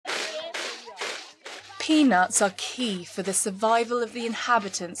Peanuts are key for the survival of the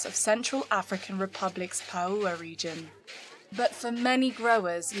inhabitants of Central African Republic's Paoua region. But for many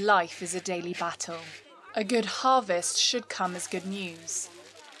growers, life is a daily battle. A good harvest should come as good news.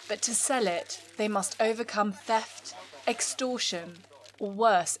 But to sell it, they must overcome theft, extortion, or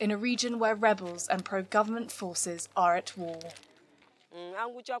worse, in a region where rebels and pro-government forces are at war.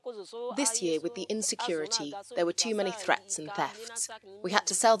 This year, with the insecurity, there were too many threats and thefts. We had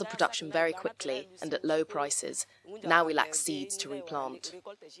to sell the production very quickly and at low prices. Now we lack seeds to replant.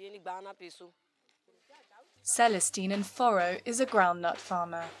 Celestine Nforo is a groundnut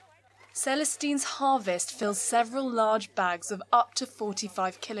farmer. Celestine's harvest fills several large bags of up to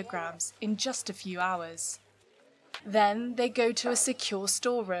 45 kilograms in just a few hours. Then they go to a secure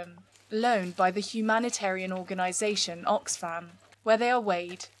storeroom, loaned by the humanitarian organisation Oxfam, where they are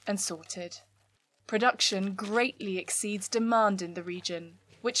weighed and sorted. Production greatly exceeds demand in the region,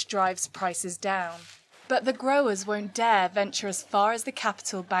 which drives prices down. But the growers won't dare venture as far as the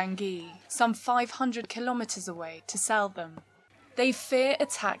capital Bangui, some 500 kilometres away, to sell them. They fear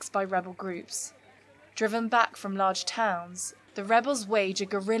attacks by rebel groups. Driven back from large towns, the rebels wage a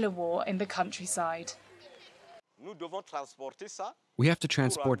guerrilla war in the countryside. We have to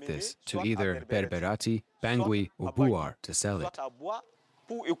transport this to either Berberati, Bangui, or Bouar to sell it.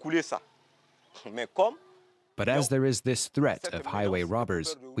 But as there is this threat of highway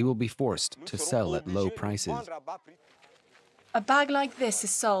robbers, we will be forced to sell at low prices. A bag like this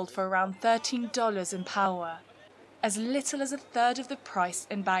is sold for around $13 in Paoua, as little as a third of the price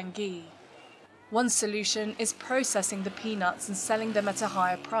in Bangui. One solution is processing the peanuts and selling them at a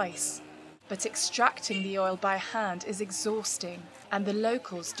higher price. But extracting the oil by hand is exhausting, and the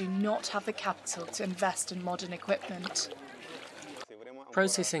locals do not have the capital to invest in modern equipment.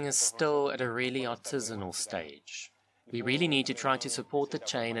 Processing is still at a really artisanal stage. We really need to try to support the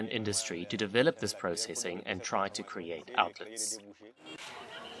chain and industry to develop this processing and try to create outlets.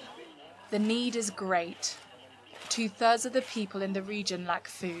 The need is great. 2/3 of the people in the region lack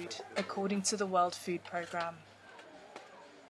food, according to the World Food Programme.